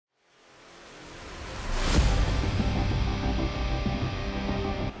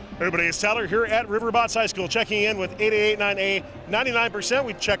Everybody, it's Tyler here at Robotics High School, checking in with 889A 99%.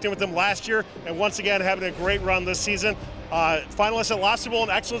 We checked in with them last year, and once again, having a great run this season. Finalists at Last Bowl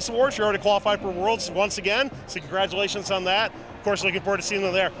and Excellence Awards. You're already qualified for Worlds once again, so congratulations on that. Of course, looking forward to seeing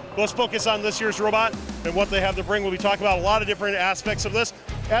them there. But let's focus on this year's robot and what they have to bring. We'll be talking about a lot of different aspects of this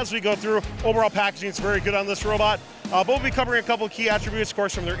as we go through. Overall packaging is very good on this robot. But we'll be covering a couple of key attributes, of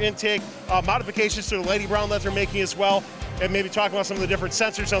course, from their intake, modifications to the Lady Brown that they're making as well, and maybe talking about some of the different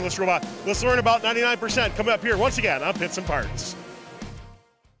sensors on this robot. Let's learn about 99% coming up here once again on Pits and Parts.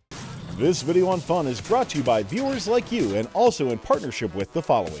 This video on fun is brought to you by viewers like you and also in partnership with the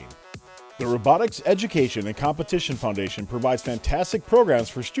following. The Robotics Education and Competition Foundation provides fantastic programs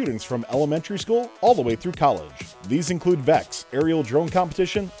for students from elementary school all the way through college. These include VEX, aerial drone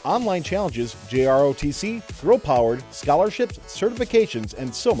competition, online challenges, JROTC, girl-powered, scholarships, certifications,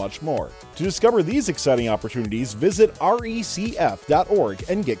 and so much more. To discover these exciting opportunities, visit recf.org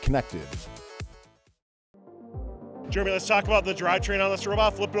and get connected. Jeremy, let's talk about the drivetrain on this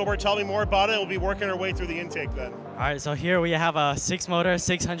robot. Flip it over, tell me more about it. We'll be working our way through the intake then. All right, so here we have a 6-motor,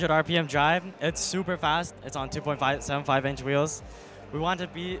 600 RPM drive. It's super fast. It's on 2.75-inch wheels. We want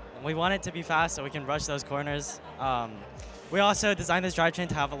it to be fast so we can rush those corners. We also designed this drivetrain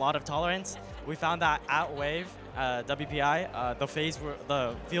to have a lot of tolerance. We found that at Wave, WPI,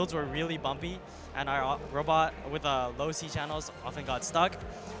 the fields were really bumpy, and our robot with low C channels often got stuck.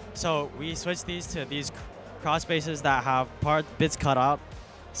 So we switched these to these cross spaces that have bits cut out,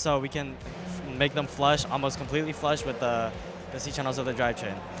 so we can make them flush, almost completely flush with the C channels of the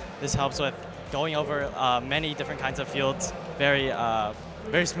drivetrain. This helps with going over many different kinds of fields very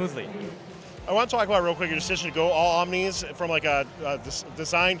smoothly. I want to talk about real quick your decision to go all omnis from like a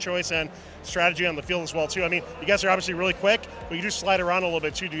design choice and strategy on the field as well too. I mean, you guys are obviously really quick, but you do slide around a little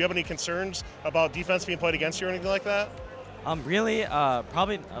bit too. Do you have any concerns about defense being played against you or anything like that? Really,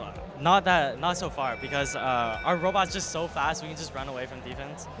 probably not so far, because our robot's just so fast we can just run away from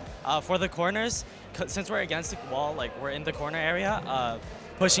defense. For the corners, since we're against the wall, like we're in the corner area,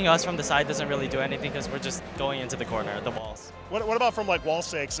 pushing us from the side doesn't really do anything because we're just going into the corner, the walls. What about from like wall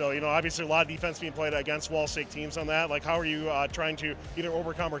stake? So, you know, obviously a lot of defense being played against wall stake teams on that. Like, how are you trying to either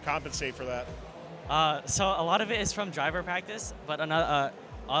overcome or compensate for that? So a lot of it is from driver practice, but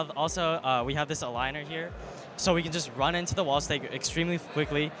also we have this aligner here. So we can just run into the wall stake extremely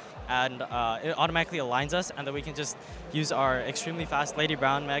quickly, and it automatically aligns us, and then we can just use our extremely fast Lady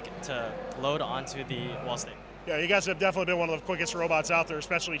Brown mech to load onto the wall stake. Yeah, you guys have definitely been one of the quickest robots out there,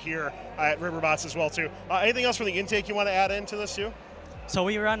 especially here at Robots as well too. Anything else for the intake you want to add into this too? So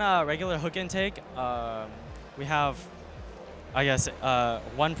we run a regular hook intake. We have, I guess,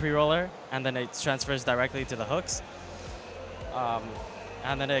 one pre-roller, and then it transfers directly to the hooks.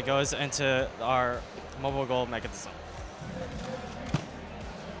 And then it goes into our mobile goal mechanism.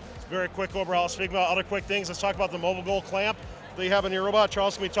 Very quick overall. Speaking about other quick things, let's talk about the mobile goal clamp that you have in your robot.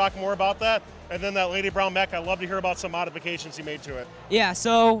 Charles, can we talk more about that? And then that Lady Brown mech, I'd love to hear about some modifications you made to it. Yeah,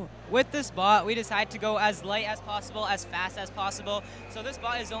 so with this bot, we decided to go as light as possible, as fast as possible. So this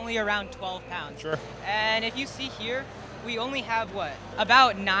bot is only around 12 pounds. Sure. And if you see here, we only have, what,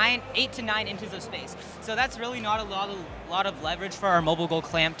 about 8 to 9 inches of space. So that's really not a lot of leverage for our mobile goal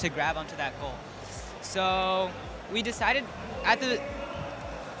clamp to grab onto that goal. So we decided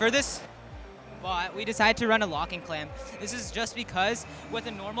for this bot, we decided to run a locking clamp. This is just because with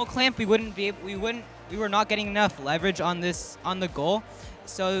a normal clamp, we were not getting enough leverage on the goal.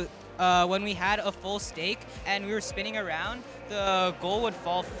 So when we had a full stake and we were spinning around, the goal would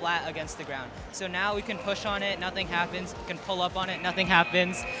fall flat against the ground. So now we can push on it, nothing happens. We can pull up on it, nothing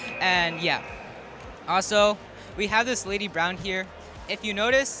happens. And yeah. Also, we have this Lady Brown here. If you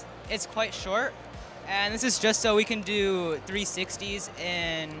notice, it's quite short. And this is just so we can do 360s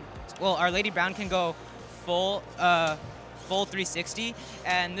well, our Lady Brown can go full 360.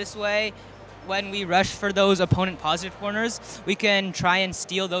 And this way, when we rush for those opponent positive corners, we can try and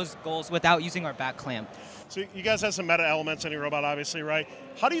steal those goals without using our back clamp. So you guys have some meta elements in your robot, obviously, right?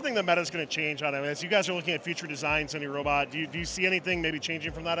 How do you think the meta is going to change on it? As you guys are looking at future designs in your robot, do you see anything maybe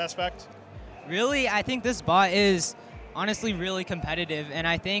changing from that aspect? Really, I think this bot is honestly really competitive, and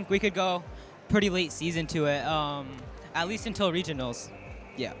I think we could go pretty late season to it, at least until regionals.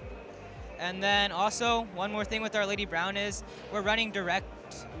 Yeah. And then also, one more thing with our Lady Brown is we're running direct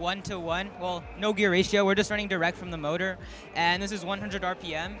 1-to-1. Well, no gear ratio. We're just running direct from the motor. And this is 100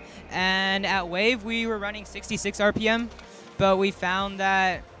 RPM. And at Wave, we were running 66 RPM. But we found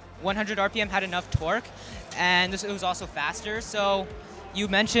that 100 RPM had enough torque. And it was also faster. So you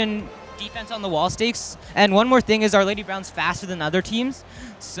mentioned defense on the wall stakes. And one more thing is our Lady Brown's faster than other teams.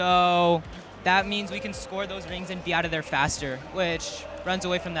 So that means we can score those rings and be out of there faster, which runs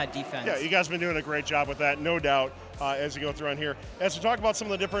away from that defense. Yeah, you guys have been doing a great job with that, no doubt, as you go through on here. As we talk about some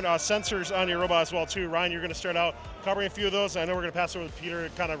of the different sensors on your robot as well, too, Ryan, you're going to start out covering a few of those. I know we're going to pass over to Peter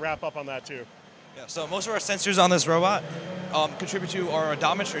to kind of wrap up on that, too. Yeah, so most of our sensors on this robot contribute to our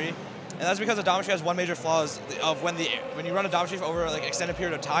odometry, and that's because odometry has one major flaw of when you run odometry for over like an extended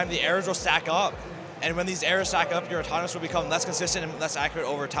period of time, the errors will stack up, and when these errors stack up, your autonomous will become less consistent and less accurate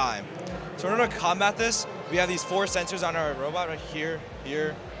over time. So in order to combat this, we have these 4 sensors on our robot right here,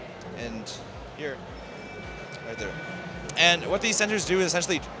 here, and here, right there. And what these sensors do is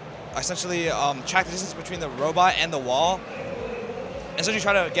essentially track the distance between the robot and the wall, and essentially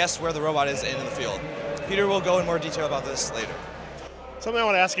try to guess where the robot is in the field. Peter will go in more detail about this later. Something I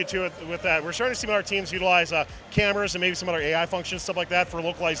want to ask you too with that, we're starting to see our teams utilize cameras and maybe some other AI functions, stuff like that for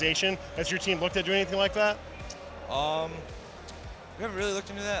localization. Has your team looked at doing anything like that? We haven't really looked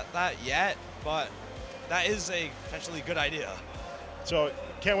into that yet, but that is a potentially good idea. So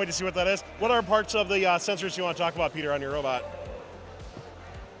can't wait to see what that is. What are parts of the sensors you want to talk about, Peter, on your robot?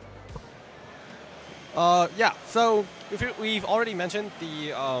 Yeah, so we've already mentioned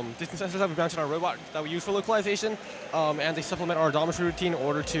the distance sensors that we've mounted on our robot that we use for localization, and they supplement our odometry routine in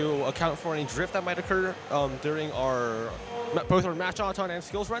order to account for any drift that might occur during both our match auton and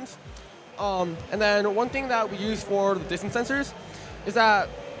skills runs. And then one thing that we use for the distance sensors is that,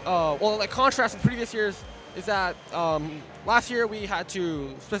 well, like contrast with previous years, is that last year we had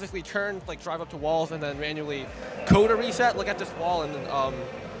to specifically turn, like drive up to walls and then manually code a reset, look at this wall and then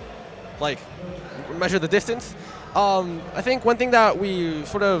like measure the distance. I think one thing that we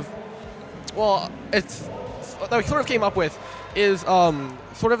sort of, well, that we sort of came up with is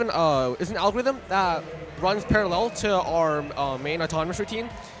sort of an algorithm that runs parallel to our main autonomous routine,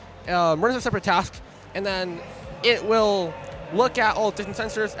 runs a separate task, and then it will look at all distance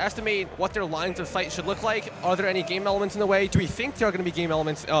sensors, estimate what their lines of sight should look like. Are there any game elements in the way? Do we think there are going to be game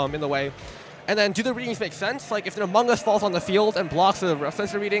elements in the way? And then do the readings make sense? Like if an Among Us falls on the field and blocks the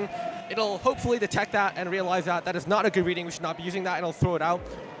sensor reading, it'll hopefully detect that and realize that that is not a good reading, we should not be using that, and it'll throw it out.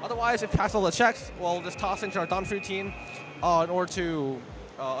 Otherwise, if it passes all the checks, we'll just toss into our odometry routine in order to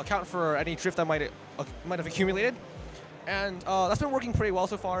account for any drift that might have accumulated. And that's been working pretty well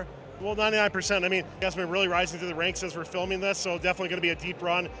so far. Well, 99%. I mean, you guys have been really rising through the ranks as we're filming this, so definitely going to be a deep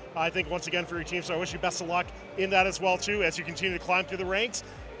run, I think, once again for your team. So I wish you best of luck in that as well, too, as you continue to climb through the ranks.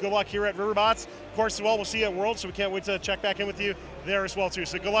 Good luck here at Riverbots. Of course, as well, we'll see you at Worlds, so we can't wait to check back in with you there as well, too.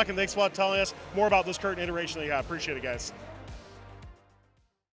 So good luck, and thanks a lot for telling us more about this current iteration that you got. Appreciate it, guys.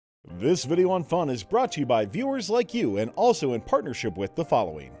 This video on fun is brought to you by viewers like you and also in partnership with the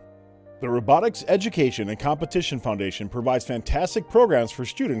following. The Robotics Education and Competition Foundation provides fantastic programs for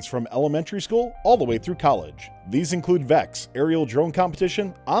students from elementary school all the way through college. These include VEX, aerial drone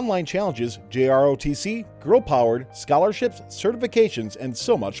competition, online challenges, JROTC, girl-powered, scholarships, certifications, and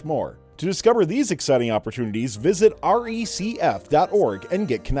so much more. To discover these exciting opportunities, visit recf.org and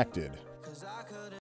get connected.